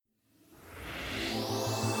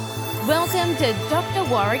Welcome to Dr.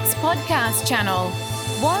 Warwick's podcast channel.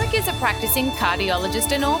 Warwick is a practicing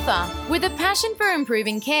cardiologist and author with a passion for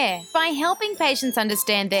improving care by helping patients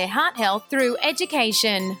understand their heart health through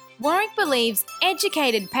education. Warwick believes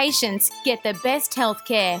educated patients get the best health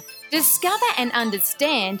care. Discover and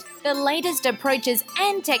understand the latest approaches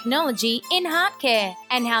and technology in heart care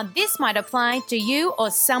and how this might apply to you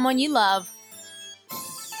or someone you love.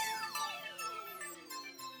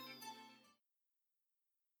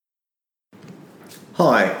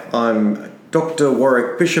 Hi, I'm Dr.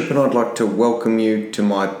 Warwick Bishop and I'd like to welcome you to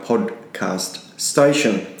my podcast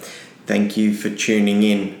station. Thank you for tuning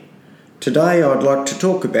in. Today I'd like to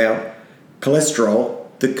talk about cholesterol,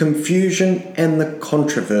 the confusion and the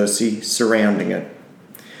controversy surrounding it.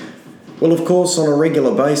 Well, of course, on a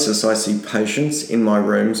regular basis I see patients in my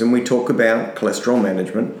rooms and we talk about cholesterol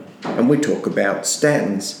management and we talk about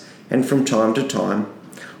statins, and from time to time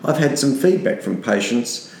I've had some feedback from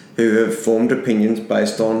patients who have formed opinions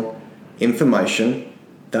based on information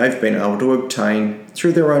they've been able to obtain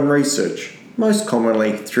through their own research, most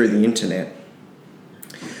commonly through the internet.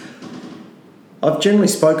 I've generally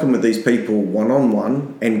spoken with these people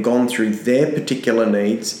one-on-one and gone through their particular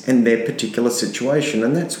needs and their particular situation,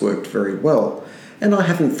 and that's worked very well, and I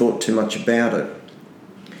haven't thought too much about it.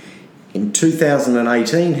 In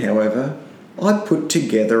 2018, however, I put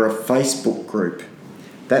together a Facebook group.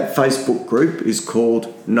 That Facebook group is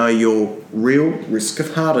called Know Your Real Risk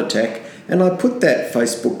of Heart Attack, and I put that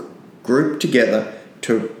Facebook group together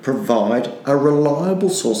to provide a reliable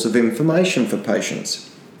source of information for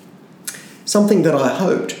patients. Something that I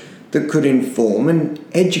hoped that could inform and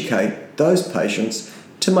educate those patients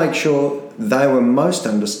to make sure they were most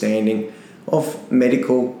understanding of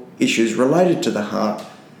medical issues related to the heart,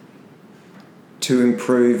 to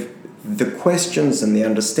improve the questions and the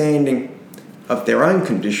understanding of their own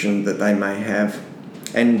condition that they may have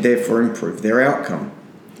and therefore improve their outcome.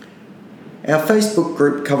 Our Facebook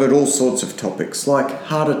group covered all sorts of topics like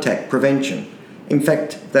heart attack prevention. In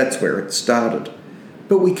fact, that's where it started.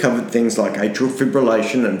 But we covered things like atrial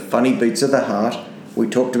fibrillation and funny beats of the heart. We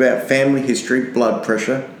talked about family history, blood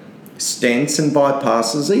pressure, stents and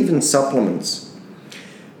bypasses, even supplements.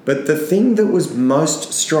 But the thing that was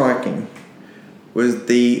most striking was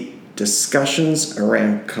the discussions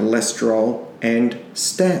around cholesterol and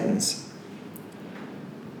statins.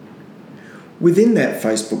 Within that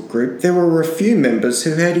Facebook group, there were a few members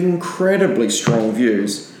who had incredibly strong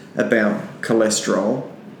views about cholesterol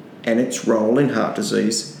and its role in heart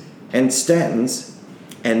disease, and statins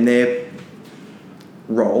and their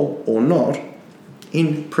role or not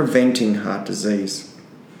in preventing heart disease.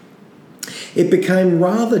 It became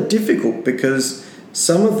rather difficult because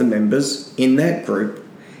some of the members in that group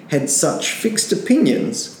had such fixed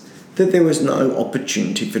opinions that there was no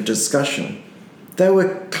opportunity for discussion. They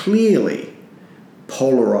were clearly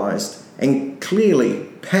polarised and clearly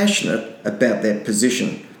passionate about their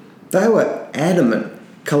position. They were adamant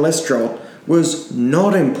cholesterol was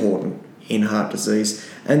not important in heart disease,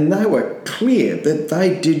 and they were clear that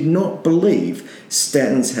they did not believe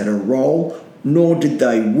statins had a role, nor did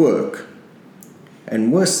they work.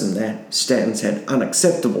 And worse than that, statins had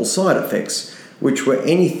unacceptable side effects, which were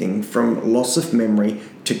anything from loss of memory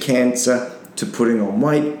to cancer to putting on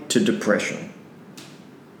weight to depression.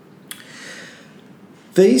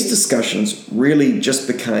 These discussions really just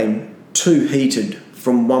became too heated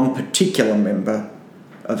from one particular member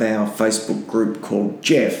of our Facebook group called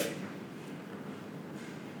Jeff.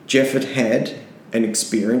 Jeff had an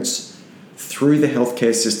experience through the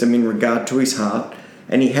healthcare system in regard to his heart,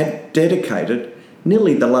 and he had dedicated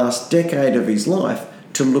nearly the last decade of his life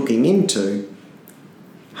to looking into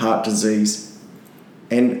heart disease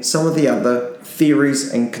and some of the other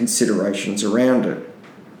theories and considerations around it.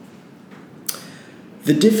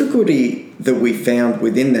 The difficulty that we found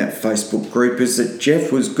within that Facebook group is that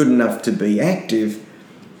Jeff was good enough to be active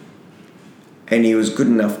and he was good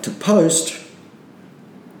enough to post,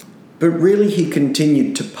 but really he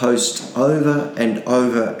continued to post over and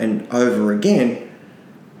over and over again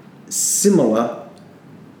similar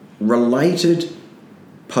related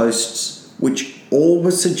posts which all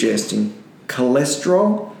were suggesting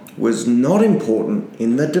cholesterol was not important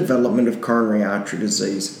in the development of coronary artery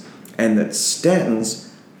disease and that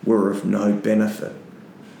statins were of no benefit.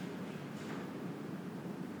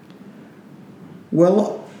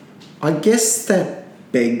 Well, I guess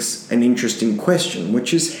that begs an interesting question,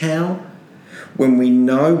 which is how, when we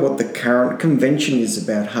know what the current convention is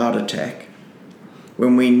about heart attack,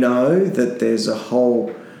 when we know that there's a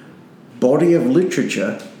whole body of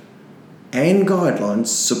literature and guidelines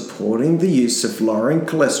supporting the use of lowering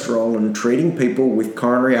cholesterol and treating people with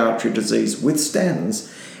coronary artery disease with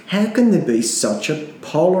statins, how can there be such a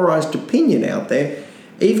polarised opinion out there,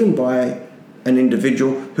 even by an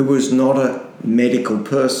individual who is not a medical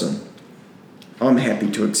person? I'm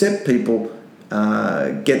happy to accept people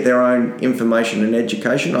get their own information and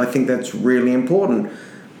education. I think that's really important.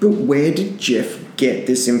 But where did Jeff get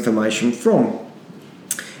this information from?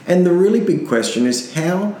 And the really big question is,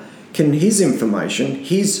 how can his information,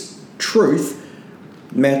 his truth,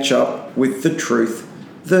 match up with the truth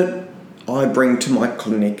that I bring to my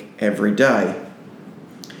clinic every day?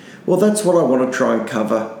 Well, that's what I want to try and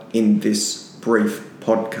cover in this brief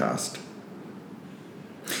podcast.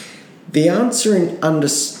 The answer in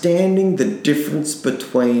understanding the difference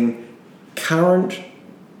between current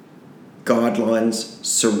guidelines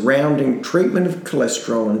surrounding treatment of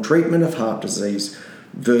cholesterol and treatment of heart disease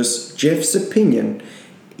versus Jeff's opinion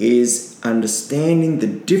is understanding the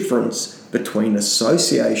difference between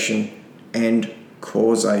association and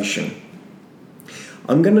causation.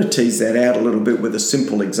 I'm going to tease that out a little bit with a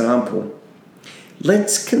simple example.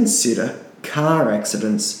 Let's consider car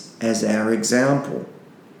accidents as our example.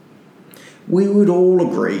 We would all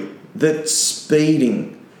agree that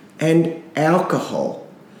speeding and alcohol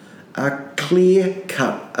are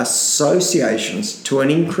clear-cut associations to an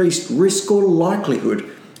increased risk or likelihood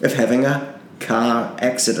of having a car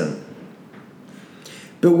accident.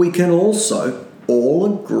 But we can also all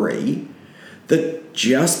agree that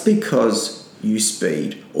just because you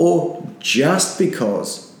speed or just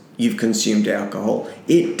because you've consumed alcohol,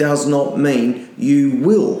 it does not mean you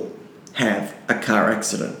will have a car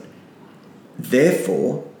accident.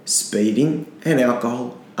 Therefore, speeding and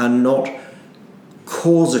alcohol are not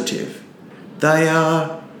causative. They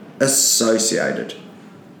are associated.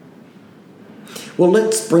 Well,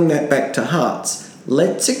 let's bring that back to hearts.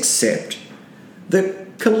 Let's accept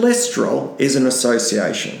that cholesterol is an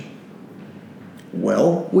association.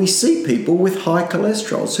 Well, we see people with high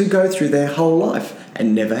cholesterols who go through their whole life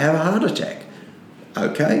and never have a heart attack.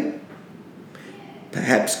 Okay,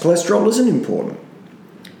 perhaps cholesterol isn't important.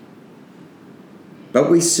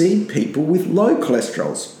 But we see people with low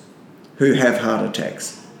cholesterols who have heart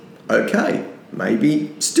attacks. Okay,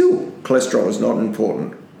 maybe still cholesterol is not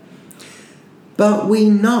important. But we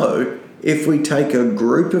know if we take a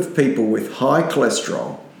group of people with high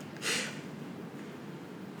cholesterol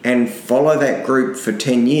and follow that group for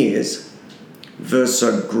 10 years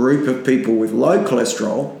versus a group of people with low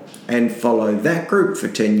cholesterol and follow that group for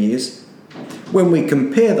 10 years, when we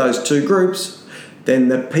compare those two groups, then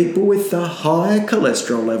the people with the higher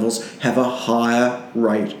cholesterol levels have a higher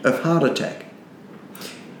rate of heart attack.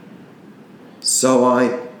 So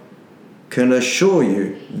I can assure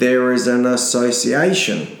you there is an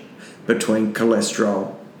association between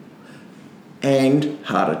cholesterol and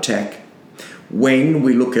heart attack when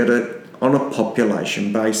we look at it on a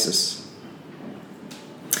population basis.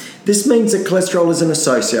 This means that cholesterol is an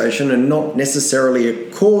association and not necessarily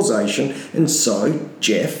a causation, and so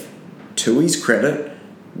Jeff, to his credit,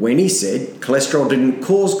 when he said cholesterol didn't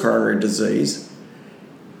cause coronary disease,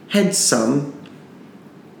 had some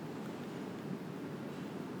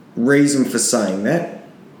reason for saying that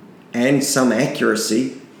and some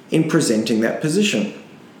accuracy in presenting that position.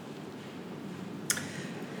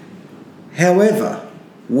 However,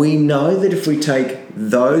 we know that if we take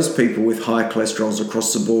those people with high cholesterols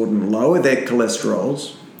across the board and lower their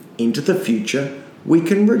cholesterols into the future, we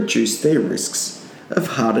can reduce their risks of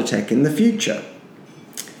heart attack in the future.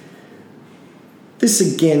 This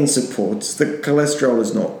again supports that cholesterol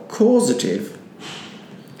is not causative,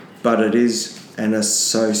 but it is an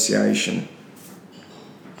association.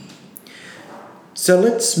 So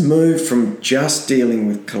let's move from just dealing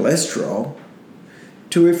with cholesterol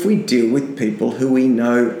to if we deal with people who we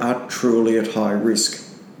know are truly at high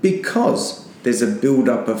risk because there's a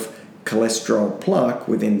build-up of cholesterol plaque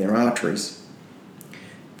within their arteries.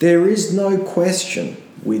 There is no question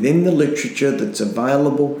within the literature that's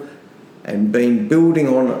available and been building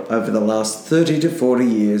on over the last 30 to 40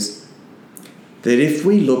 years that if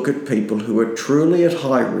we look at people who are truly at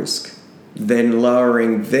high risk, then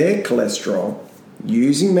lowering their cholesterol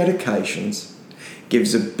using medications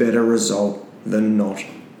gives a better result than not.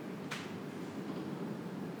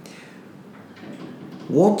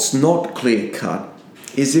 What's not clear-cut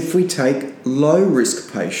is if we take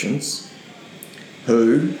low-risk patients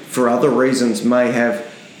who, for other reasons, may have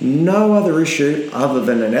no other issue other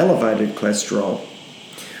than an elevated cholesterol,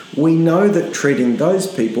 we know that treating those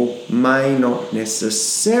people may not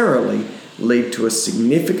necessarily lead to a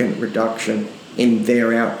significant reduction in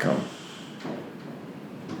their outcome.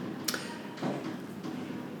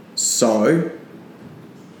 So,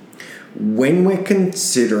 when we're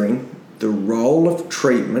considering the role of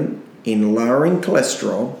treatment in lowering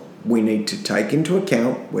cholesterol, we need to take into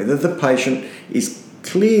account whether the patient is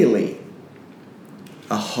clearly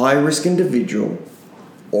a high-risk individual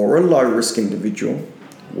or a low-risk individual.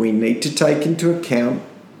 We need to take into account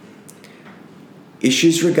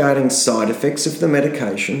issues regarding side effects of the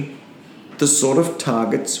medication, the sort of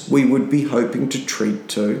targets we would be hoping to treat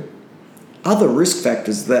to, other risk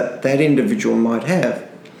factors that that individual might have,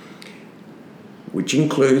 which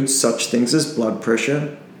includes such things as blood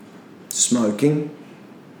pressure, smoking,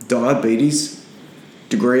 diabetes,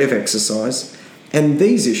 degree of exercise, and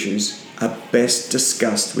these issues are best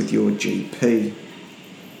discussed with your GP.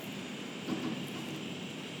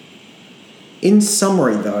 In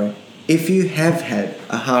summary though, if you have had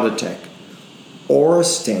a heart attack or a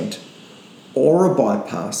stent or a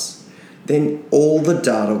bypass, then all the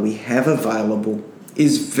data we have available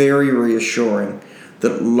is very reassuring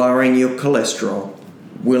that lowering your cholesterol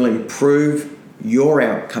will improve your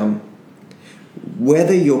outcome,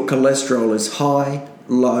 whether your cholesterol is high,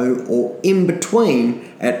 low, or in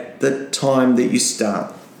between at the time that you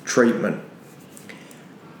start treatment.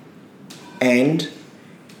 And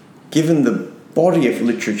given the body of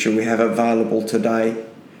literature we have available today,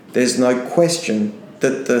 there's no question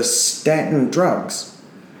that the statin drugs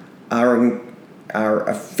are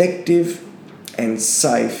effective and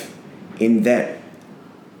safe in that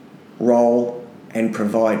role and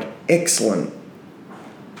provide excellent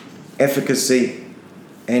efficacy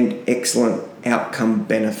and excellent outcome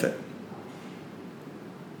benefit.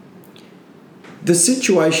 The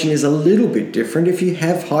situation is a little bit different if you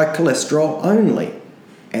have high cholesterol only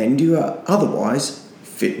and you are otherwise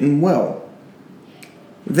fit and well.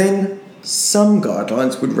 Then some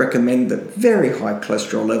guidelines would recommend that very high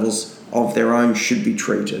cholesterol levels of their own should be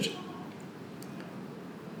treated.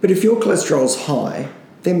 But if your cholesterol is high,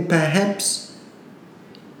 then perhaps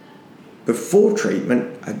before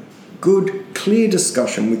treatment, a good, clear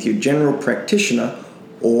discussion with your general practitioner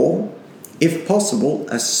or, if possible,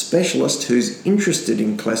 a specialist who's interested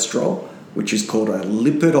in cholesterol, which is called a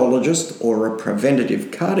lipidologist or a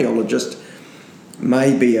preventative cardiologist,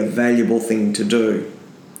 may be a valuable thing to do.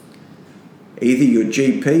 Either your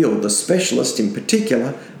GP or the specialist in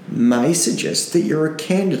particular may suggest that you're a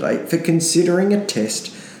candidate for considering a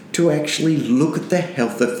test to actually look at the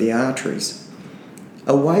health of the arteries.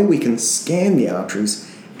 A way we can scan the arteries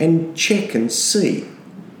and check and see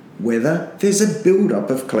whether there's a build-up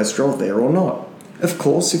of cholesterol there or not. Of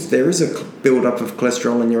course, if there is a build-up of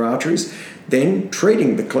cholesterol in your arteries, then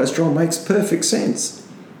treating the cholesterol makes perfect sense.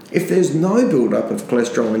 If there's no build-up of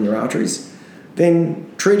cholesterol in your arteries,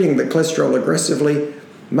 then treating the cholesterol aggressively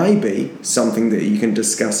may be something that you can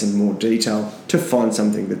discuss in more detail to find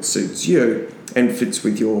something that suits you and fits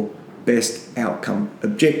with your best outcome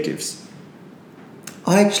objectives.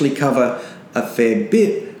 I actually cover a fair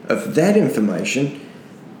bit of that information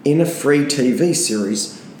in a free TV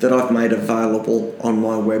series that I've made available on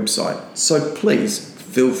my website, so please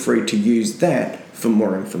feel free to use that for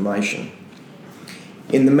more information.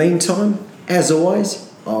 In the meantime, as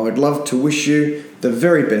always, I would love to wish you the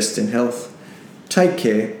very best in health. Take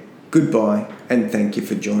care, goodbye, and thank you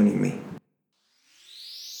for joining me.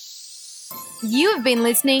 You have been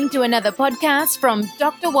listening to another podcast from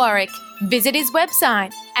Dr. Warwick. Visit his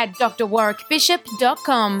website at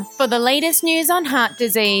drwarwickbishop.com for the latest news on heart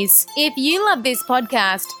disease. If you love this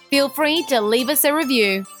podcast, feel free to leave us a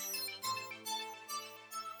review.